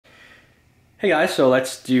Hey guys, so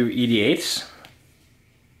let's do EDHs.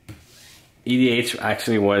 EDH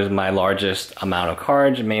actually was my largest amount of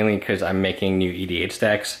cards, mainly because I'm making new EDH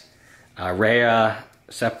decks. Rhea,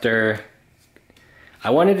 Scepter.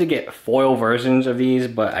 I wanted to get foil versions of these,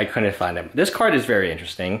 but I couldn't find them. This card is very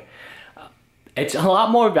interesting. It's a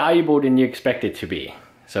lot more valuable than you expect it to be.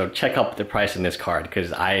 So check out the price in this card,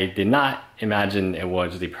 because I did not imagine it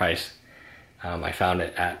was the price I found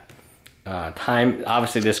it at.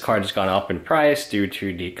 Obviously this card has gone up in price due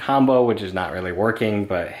to the combo, which is not really working,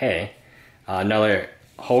 but hey. Another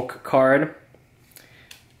Hulk card.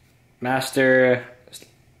 Master.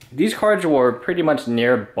 These cards were pretty much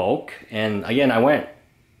near bulk, and again I went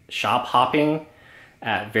shop hopping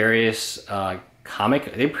at various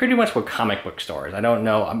they pretty much were comic book stores. I don't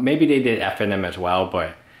know, maybe they did FNM as well,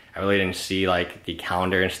 but I really didn't see like the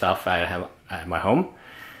calendar and stuff I have at my home.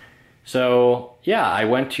 So yeah, I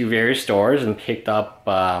went to various stores and picked up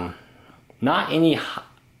not any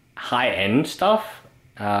high-end stuff,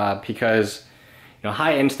 because you know,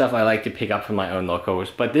 high-end stuff I like to pick up from my own locals,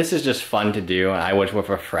 but this is just fun to do. I was with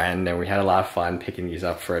a friend and we had a lot of fun picking these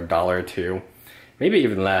up for $1 or $2, maybe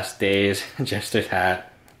even less days, just as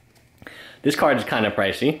that. This card is kind of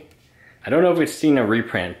pricey. I don't know if it's seen a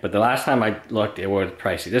reprint, but the last time I looked it was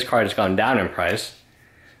pricey. This card has gone down in price.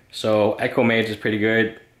 So Echo Mage is pretty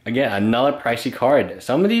good. Again, another pricey card.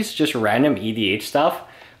 Some of these just random EDH stuff,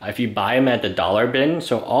 if you buy them at the dollar bin,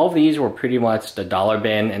 so all of these were pretty much the dollar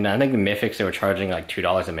bin, and I think the mythics they were charging like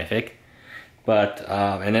 $2 a mythic. But,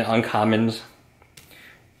 and then uncommons,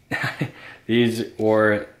 these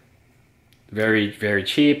were very, very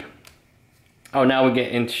cheap. Oh, now we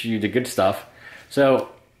get into the good stuff. So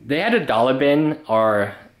they had a dollar bin,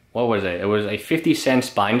 or what was it? It was a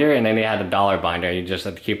 50-cent binder, and then they had a $1 binder. You just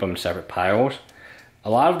have to keep them in separate piles. A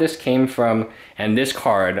lot of this came from, and this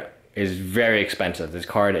card is very expensive. This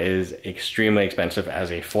card is extremely expensive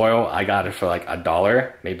as a foil. I got it for like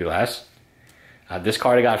 $1, maybe less. This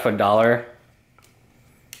card I got for $1.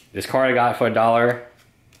 This card I got for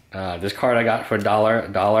 $1. This card I got for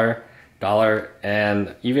 $1,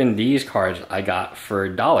 and even these cards I got for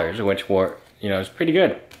 $, which were, you know, it's pretty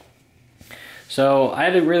good. So I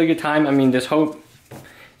had a really good time. I mean, in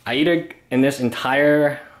this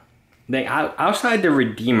entire thing, outside the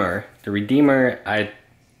Redeemer I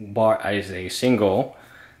bought as a single.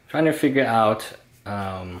 I'm trying to figure out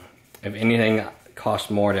if anything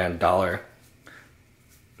cost more than $1.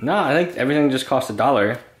 No, I think everything just cost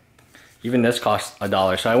 $1. Even this cost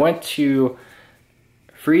 $1. So I went to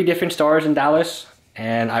 3 different stores in Dallas,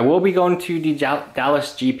 and I will be going to the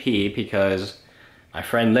Dallas GP because my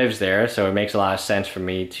friend lives there, so it makes a lot of sense for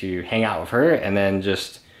me to hang out with her and then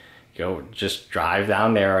just drive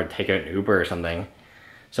down there or take an Uber or something.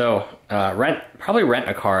 So probably rent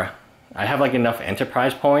a car. I have like enough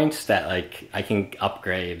enterprise points that like I can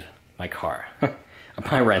upgrade my car,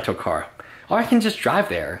 my rental car, or I can just drive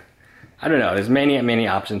there. I don't know. There's many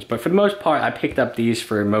options, but for the most part, I picked up these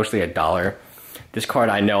for mostly $1. This card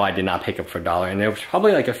I know I did not pick up for $1, and there was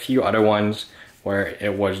probably like a few other ones where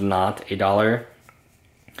it was not $1.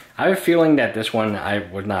 I have a feeling that this one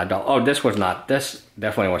was not $1. Oh, this was not. This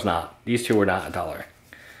definitely was not. These two were not $1.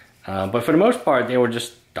 But for the most part, they were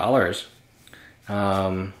just $,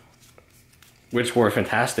 which were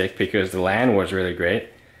fantastic because the land was really great.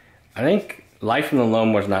 I think Life in the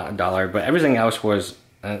Loam was not $1, but everything else was,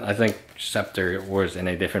 I think Scepter was in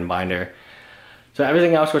a different binder. So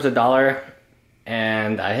everything else was $1,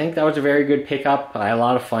 and I think that was a very good pickup. I had a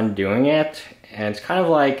lot of fun doing it, and it's kind of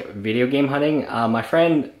like video game hunting. My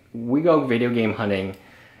friend, we go video game hunting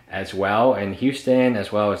as well in Houston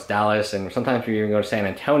as well as Dallas, and sometimes we even go to San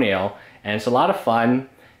Antonio, and it's a lot of fun.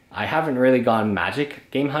 I haven't really gone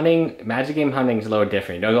Magic game hunting. Magic game hunting is a little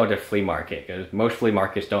different. You don't go to the flea market because most flea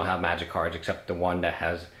markets don't have Magic cards except the one that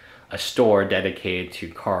has a store dedicated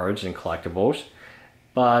to cards and collectibles.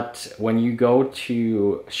 But when you go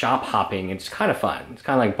to shop hopping, it's kind of fun. It's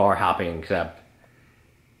kind of like bar hopping, except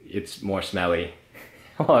it's more smelly.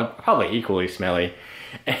 Well, probably equally smelly.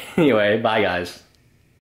 Anyway, bye guys.